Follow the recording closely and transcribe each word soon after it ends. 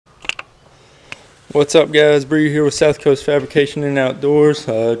What's up, guys? Bree here with South Coast Fabrication and Outdoors.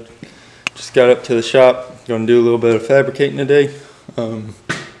 Just got up to the shop. Going to do a little bit of fabricating today. I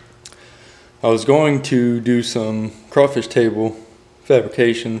was going to do some crawfish table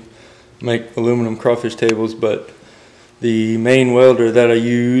fabrication, make aluminum crawfish tables, but the main welder that I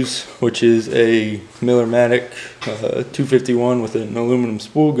use, which is a Miller-Matic 251 with an aluminum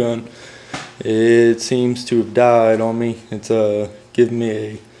spool gun, it seems to have died on me. It's giving me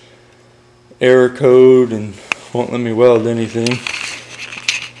a error code and won't let me weld anything.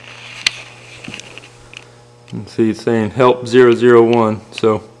 You can see it's saying help 001,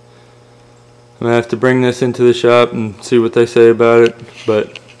 so I'm gonna have to bring this into the shop and see what they say about it.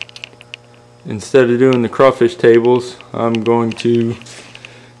 But instead of doing the crawfish tables, I'm going to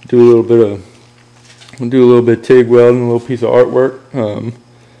do a little bit of TIG welding, a little piece of artwork.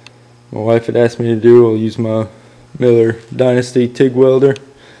 My wife had asked me to do. I'll use my Miller Dynasty TIG welder.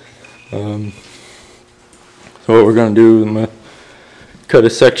 So what we're going to do, I'm going to cut a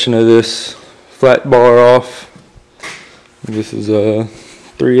section of this flat bar off. This is a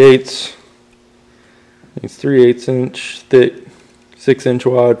 3/8, it's 3/8 inch thick, 6-inch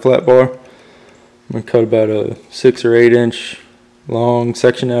wide flat bar. I'm going to cut about a 6 or 8 inch long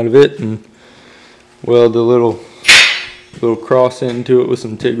section out of it and weld a little cross into it with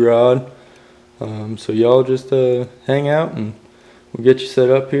some TIG rod. So y'all just hang out and we'll get you set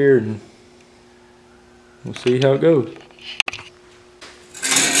up here and we'll see how it goes.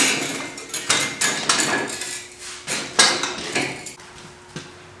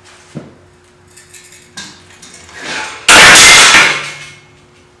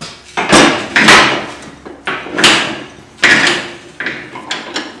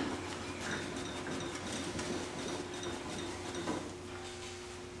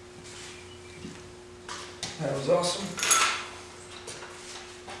 That was awesome.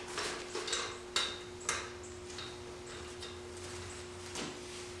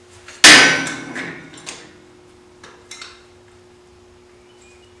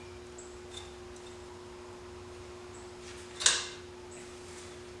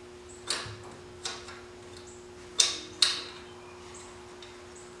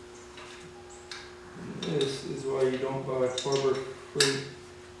 This is why you don't buy Harbor Freight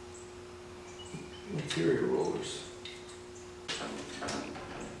material rollers.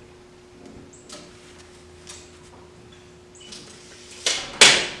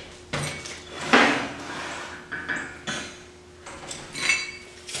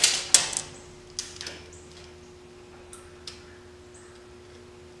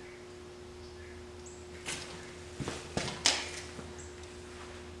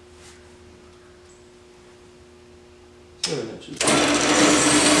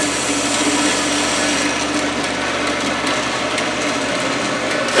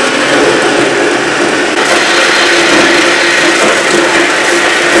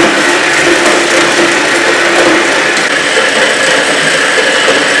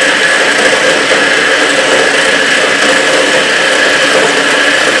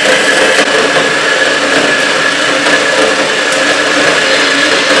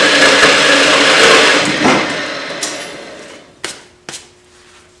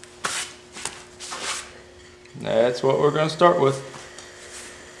 That's what we're going to start with.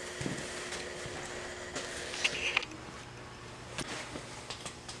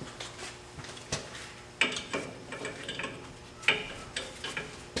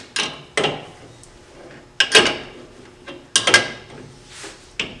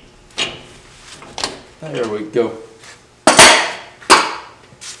 There we go.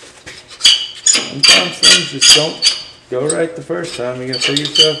 Sometimes things just don't go right the first time. You got to figure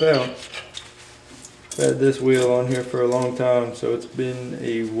yourself out. I've had this wheel on here for a long time, so it's been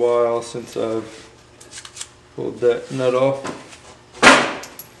a while since I've pulled that nut off.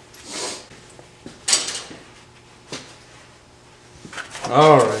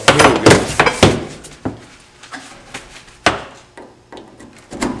 Alright, here we go.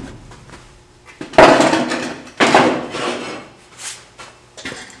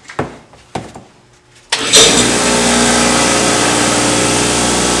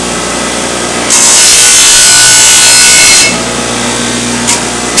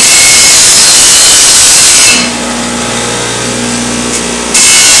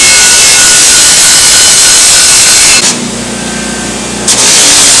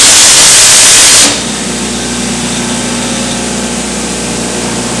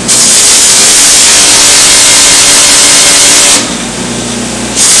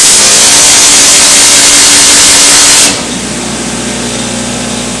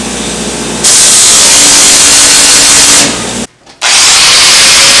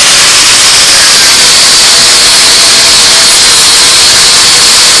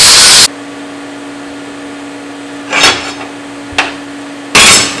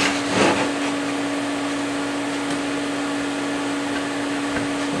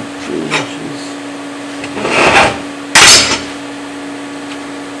 inches.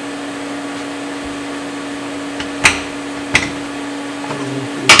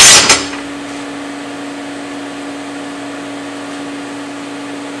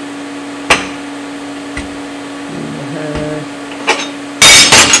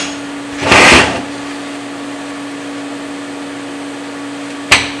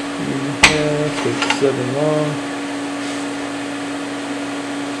 It's 7 long.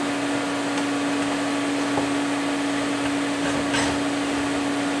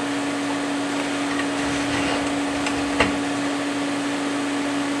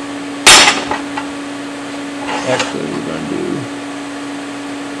 Actually, we're going to do,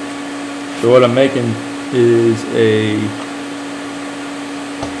 so what I'm making is a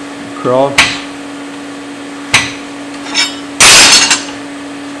cross.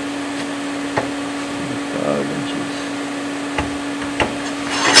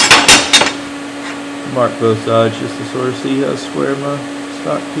 Mark both sides just to sort of see how square my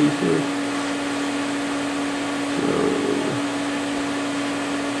stock piece is. So,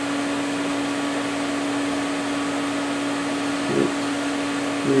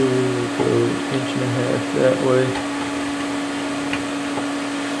 we'll go 1.5 that way.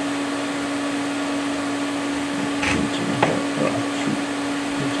 Inch and a half. Oh shoot,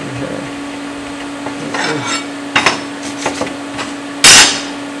 1.5 that way.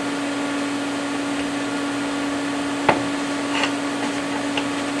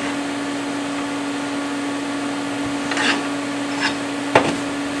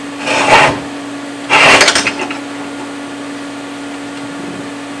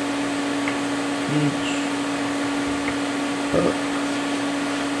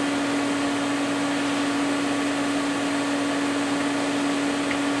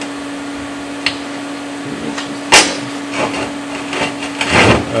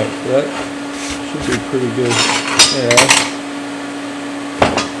 Alright, so that should be pretty good. Yeah.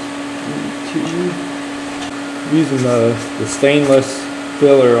 Using the stainless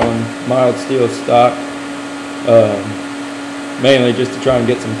filler on mild steel stock, mainly just to try and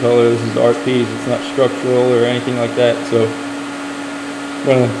get some color. This is art piece, it's not structural or anything like that, so I'm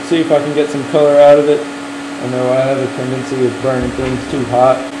going to see if I can get some color out of it. I know I have a tendency of burning things too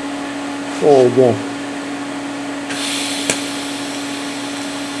hot. Oh, go.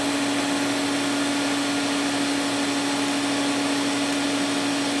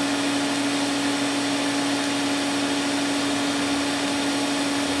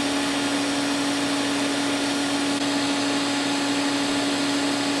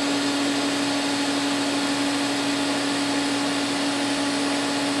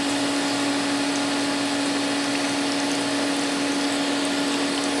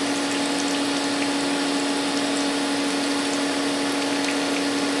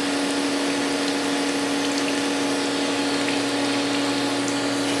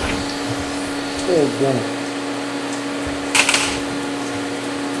 Oh, God.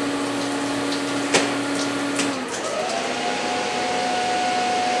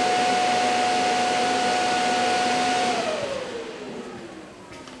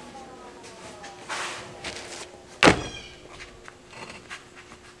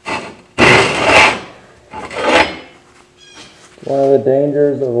 One of the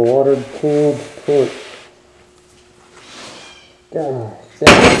dangers of a water-cooled torch. Gosh,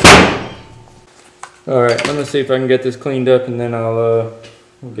 dang. Alright, let me see if I can get this cleaned up and then I'll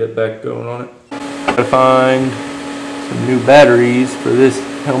get back going on it. Gotta find some new batteries for this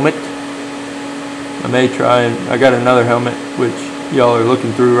helmet. I may try and, I got another helmet which y'all are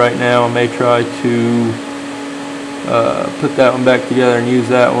looking through right now. I may try to put that one back together and use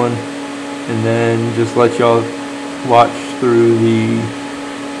that one, and then just let y'all watch through the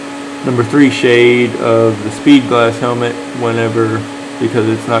number 3 shade of the speed glass helmet whenever, because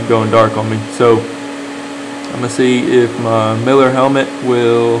it's not going dark on me. So I'm gonna see if my Miller helmet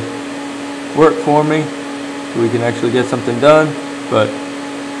will work for me so we can actually get something done. But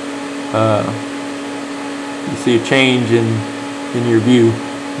you see a change in your view.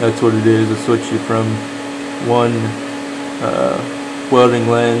 That's what it is. It switches you from one welding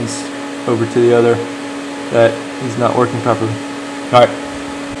lens over to the other that is not working properly. Alright.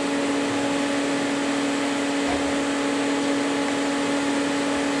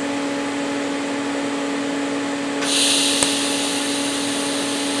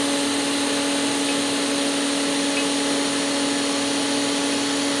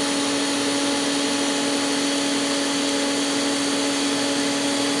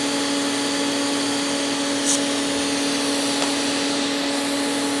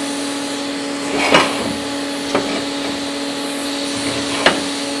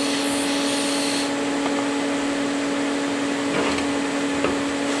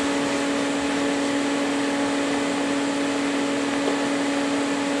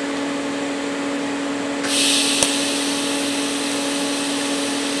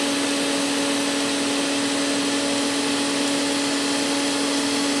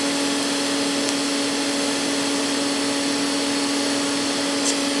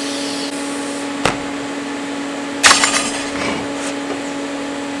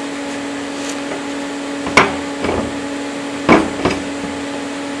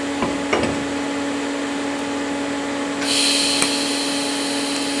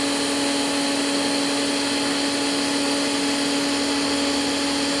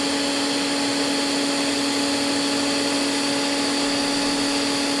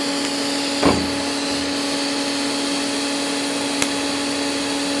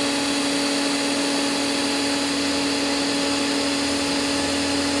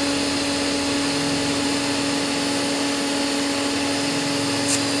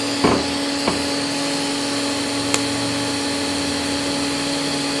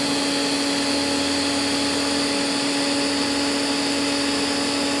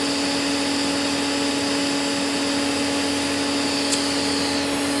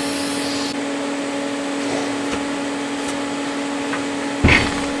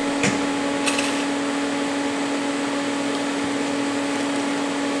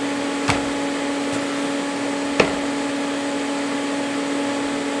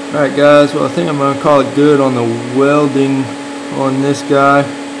 Alright guys, well I think I'm going to call it good on the welding on this guy.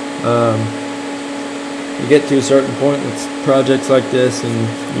 You get to a certain point with projects like this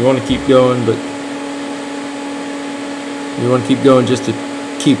and you want to keep going, but you want to keep going just to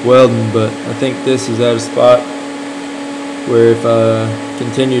keep welding, but I think this is at a spot where if I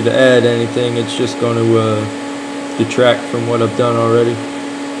continue to add anything, it's just going to detract from what I've done already.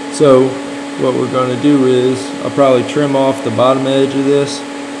 So what we're going to do is I'll probably trim off the bottom edge of this,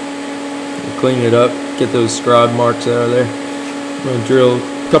 clean it up, get those scribe marks out of there. I'm going to drill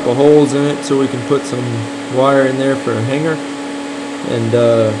a couple holes in it so we can put some wire in there for a hanger, and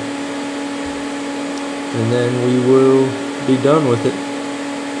then we will be done with it.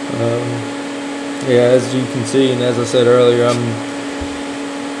 Yeah, as you can see, and as I said earlier,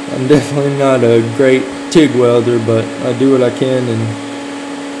 I'm definitely not a great TIG welder, but I do what I can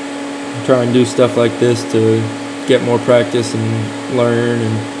and try and do stuff like this to get more practice and learn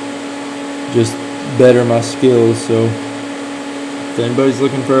and just better my skills. So if anybody's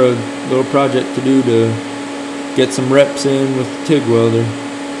looking for a little project to do to get some reps in with the TIG welder,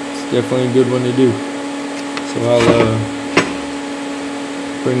 it's definitely a good one to do. So I'll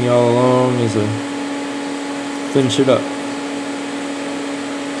bring y'all along as I finish it up.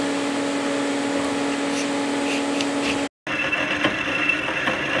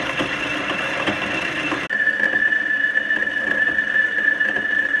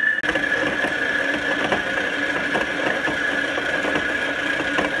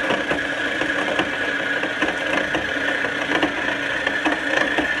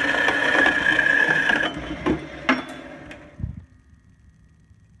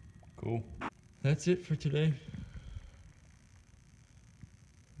 Cool. That's it for today.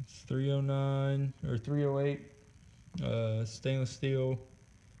 It's 309 or 308 stainless steel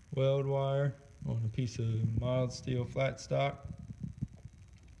weld wire on a piece of mild steel flat stock.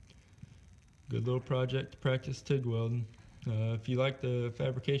 Good little project to practice TIG welding. If you like the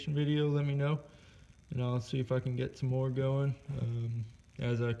fabrication video, let me know and I'll see if I can get some more going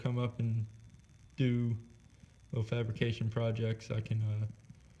as I come up and do little fabrication projects. I can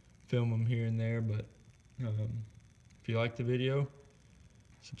film them here and there, but if you like the video,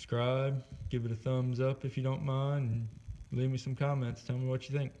 subscribe, give it a thumbs up if you don't mind, and leave me some comments. Tell me what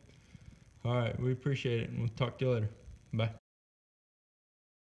you think. Alright, we appreciate it, and we'll talk to you later. Bye.